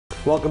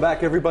Welcome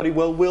back, everybody.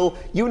 Well, Will,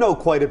 you know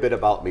quite a bit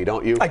about me,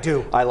 don't you? I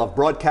do. I love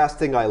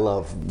broadcasting. I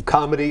love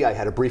comedy. I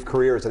had a brief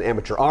career as an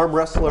amateur arm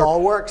wrestler.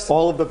 All works.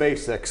 All of the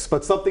basics.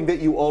 But something that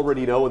you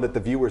already know and that the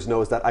viewers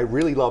know is that I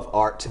really love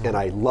art and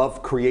I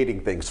love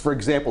creating things. For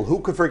example,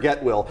 who could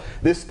forget, Will,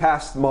 this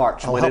past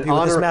March, I'll help you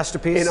with this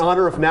masterpiece. in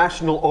honor of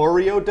National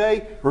Oreo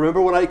Day, remember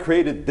when I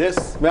created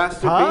this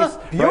masterpiece?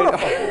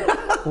 Beautiful.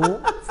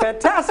 Right?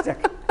 Fantastic.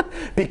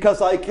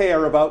 Because I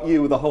care about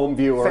you, the home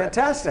viewer.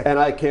 Fantastic. And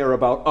I care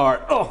about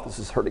art. Oh, this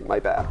is hurting my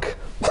back.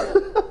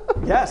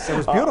 Yes, it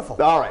was beautiful.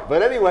 All right,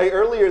 but anyway,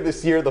 earlier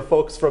this year, the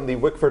folks from the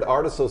Wickford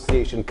Art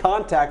Association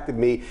contacted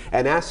me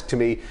and asked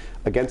me,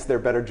 against their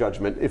better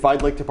judgment, if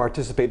I'd like to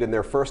participate in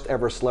their first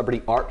ever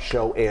celebrity art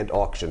show and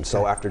auction.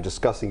 So after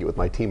discussing it with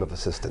my team of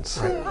assistants,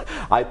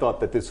 I thought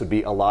that this would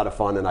be a lot of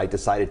fun, and I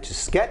decided to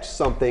sketch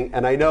something.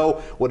 And I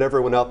know what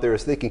everyone out there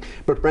is thinking,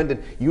 but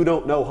Brendan, you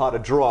don't know how to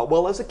draw.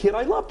 Well, as a kid,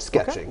 I loved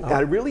sketching. And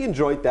I really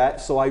enjoyed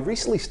that, so I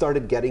recently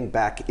started getting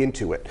back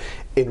into it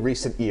in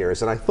recent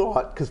years. And I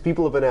thought, because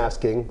people have been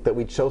asking, that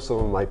we'd show some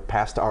of my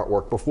past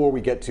artwork before we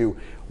get to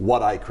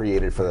what I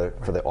created for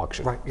the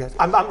auction. Right, yes.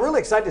 I'm really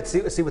excited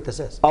to see what this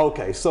is.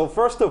 Okay, so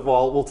first of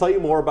all, we'll tell you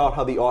more about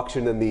how the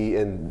auction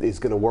is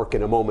going to work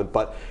in a moment,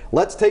 but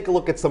let's take a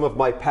look at some of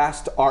my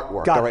past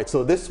artwork. Got it. All right,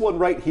 so this one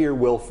right here,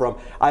 Will, from,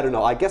 I don't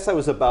know, I guess I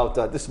was about,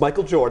 this is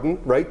Michael Jordan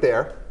right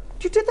there.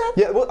 You did that?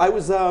 Yeah, well, I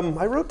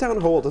wrote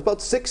down how old,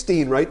 about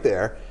 16 right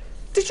there.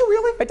 Did you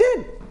really? I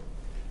did.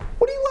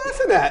 What are you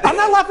laughing at? I'm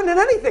not laughing at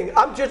anything.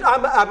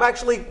 I'm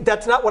actually,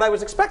 that's not what I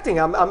was expecting.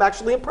 I'm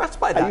actually impressed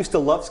by that. I used to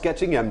love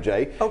sketching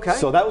MJ. Okay.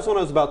 So that was when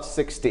I was about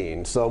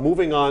 16. So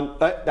moving on,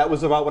 that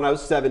was about when I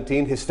was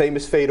 17, his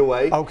famous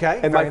fadeaway. Okay,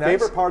 And my very nice.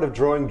 favorite part of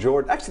drawing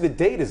Jordan, actually the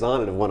date is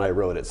on it of when I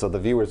wrote it, so the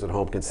viewers at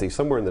home can see,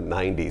 somewhere in the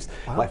 90s.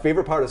 Wow. My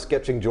favorite part of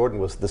sketching Jordan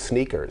was the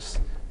sneakers.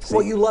 See?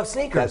 Well, you love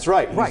sneakers. That's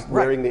right. He's Right.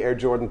 wearing the Air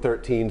Jordan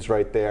 13s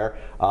right there.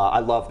 I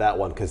love that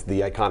one because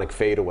the iconic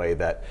fadeaway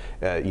that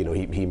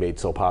he made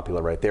so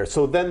popular right there.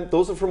 So then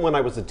those are from when I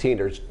was a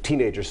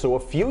teenager. So a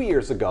few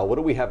years ago, what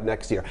do we have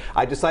next year?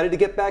 I decided to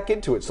get back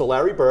into it. So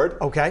Larry Bird.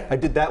 Okay. I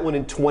did that one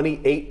in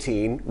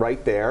 2018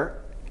 right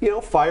there.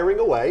 Firing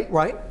away.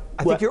 Right.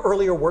 I think your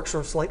earlier works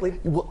are slightly.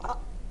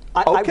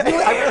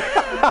 Okay.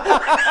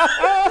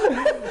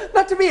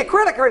 Not to be a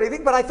critic or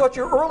anything, but I thought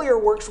your earlier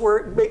works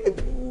were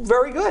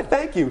very good.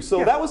 Thank you.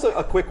 So that was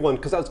a quick one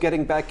because I was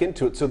getting back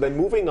into it. So then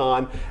moving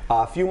on,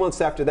 a few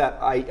months after that,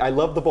 I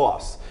love The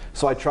Boss.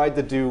 So I tried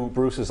to do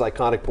Bruce's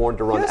iconic Born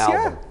to Run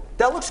album. Yeah.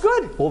 That looks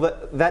good. Well,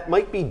 that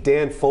might be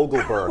Dan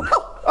Fogelberg.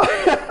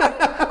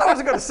 I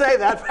wasn't going to say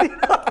that,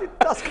 but it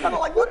does kind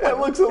of like look like It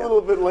looks a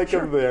little bit like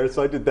him there.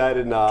 So I did that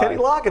in Kenny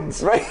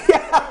Loggins. Right.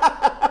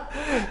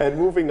 And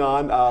moving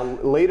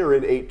on, later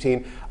in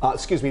 18,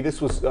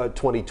 this was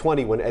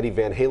 2020 when Eddie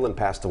Van Halen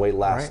passed away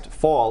last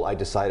fall. I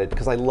decided,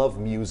 because I love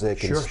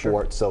music and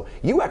sports, so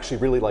you actually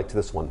really liked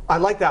this one. I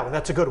like that one.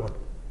 That's a good one.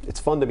 It's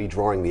fun to me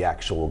drawing the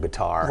actual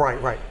guitar.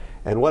 Right.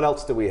 And what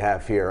else do we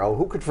have here? Oh,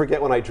 who could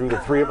forget when I drew the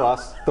three of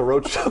us, the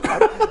Rhode Show?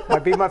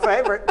 Might be my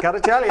favorite, gotta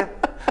tell you.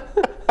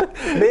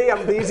 Me,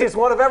 I'm the easiest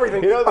one of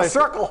everything. A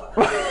circle.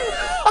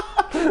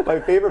 My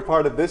favorite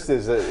part of this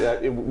is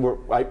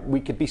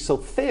we could be so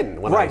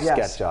thin when I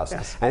sketch us.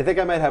 Yes. And I think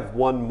I might have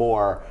one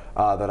more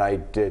that I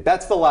did.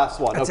 That's the last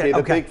one. That's the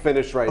it. big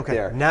finish right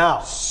there.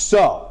 Now,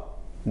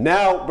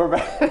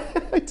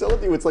 I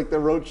told you it's like the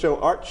Rhode Show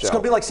art show. it's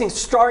going to be like seeing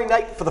Starry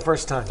Night for the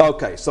first time.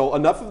 Okay, so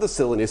enough of the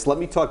silliness. Let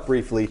me talk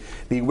briefly.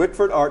 The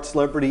Wickford Art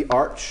Celebrity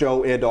Art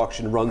Show and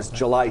Auction runs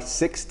July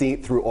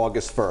 16th through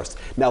August 1st.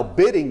 Now,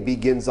 bidding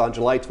begins on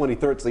July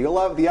 23rd, so you'll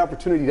have the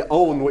opportunity to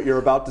own what you're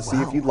about to see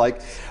if you'd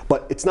like.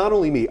 But it's not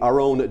only me. Our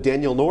own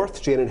Daniel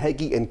North, Shannon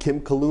Heggie, and Kim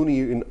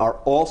Kalunian are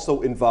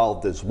also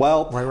involved as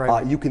well.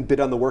 Right. You can bid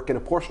on the work, and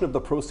a portion of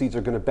the proceeds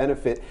are going to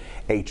benefit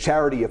a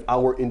charity of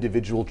our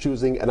individual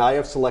choosing, and I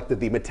have selected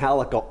the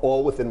Metallica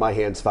All Within My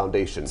Hands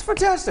Foundation. It's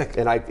fantastic.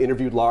 And I've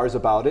interviewed Lars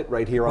about it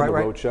right here on the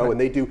Rhode Show, and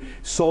they do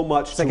so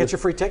much. Does that get you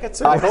free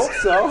tickets? I hope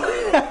so.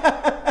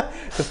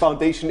 The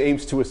foundation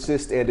aims to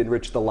assist and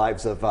enrich the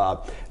lives of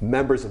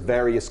members of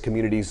various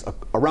communities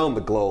around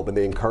the globe, and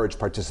they encourage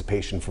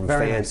participation from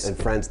fans and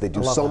friends. They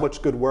do so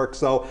much good work.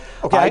 So,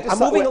 okay, I'm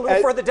moving a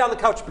little further down the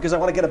couch because I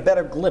want to get a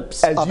better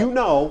glimpse. As you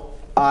know,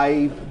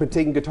 I've been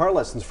taking guitar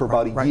lessons for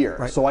about a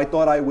year, so I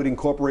thought I would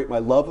incorporate my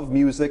love of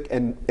music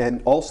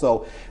and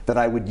also that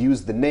I would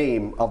use the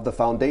name of the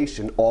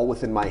foundation, All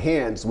Within My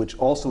Hands, which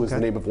also is the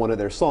name of one of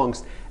their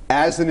songs,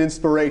 as an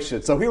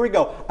inspiration. So here we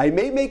go. I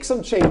may make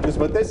some changes,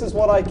 but this is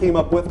what I came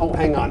up with. Oh,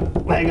 hang on.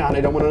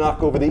 I don't want to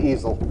knock over the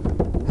easel.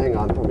 Hang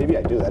on. Or maybe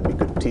I do. That'd be a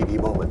good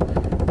TV moment.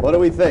 What do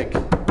we think?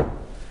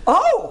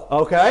 Oh!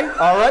 Okay.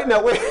 All right.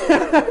 Now wait.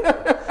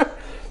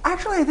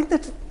 Actually, I think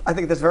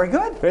that's very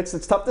good.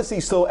 It's tough to see.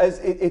 So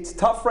it's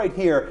tough right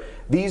here.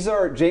 These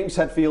are James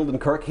Hetfield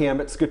and Kirk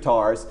Hammett's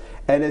guitars,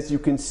 and as you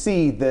can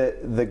see,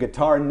 the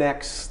guitar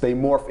necks, they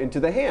morph into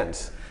the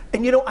hands.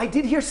 And I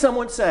did hear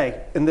someone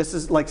say, and this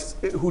is like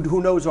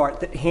who knows art,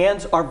 that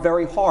hands are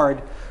very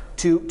hard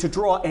to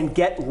draw and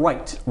get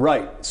right.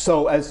 Right.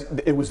 So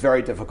it was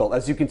very difficult.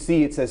 As you can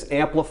see, it says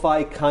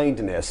amplify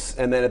kindness,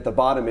 and then at the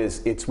bottom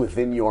is it's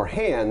within your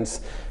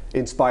hands,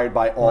 inspired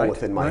by all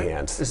within my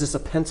hands. Is this a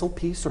pencil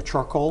piece or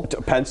charcoal?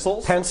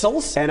 Pencils.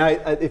 Pencils. And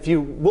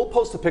we'll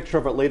post a picture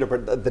of it later,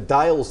 but the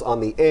dials on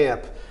the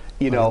amp,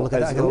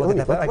 let's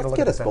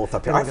get us both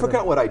up here. I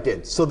forgot what I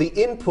did. So the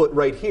input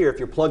right here, if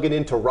you're plugging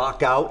in to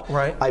rock out,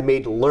 I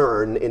made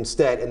learn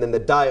instead, and then the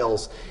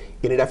dials,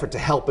 in an effort to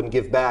help and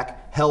give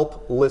back,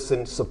 help,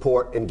 listen,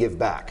 support, and give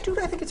back. Dude,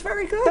 I think it's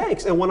very good.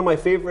 Thanks. And one of my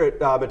favorite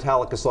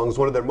Metallica songs,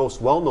 one of their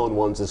most well-known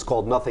ones, is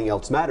called Nothing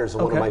Else Matters.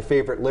 And one of my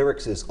favorite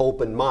lyrics is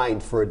open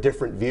mind for a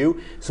different view.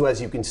 So as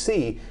you can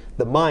see,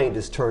 the mind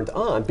is turned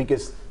on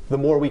because the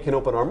more we can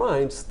open our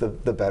minds, the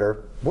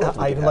better world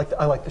we can have.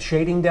 I like the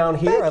shading down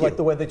here. I like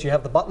the way that you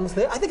have the buttons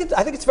there. I think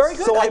it's very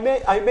good. So I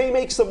may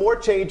make some more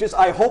changes.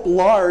 I hope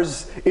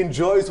Lars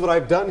enjoys what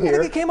I've done here. I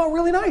think it came out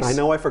really nice. I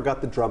know I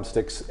forgot the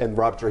drumsticks and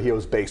Rob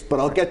Trujillo's bass, but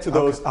I'll get to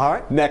those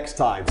next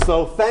time.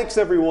 So thanks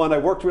everyone. I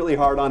worked really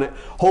hard on it.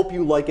 Hope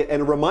you like it.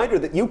 And a reminder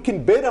that you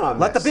can bid on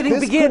this. Let the bidding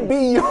begin. This could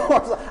be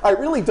yours. I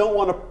really don't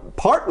want to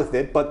part with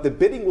it, but the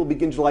bidding will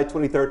begin July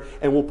 23rd,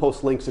 and we'll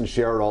post links and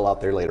share it all out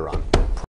there later on.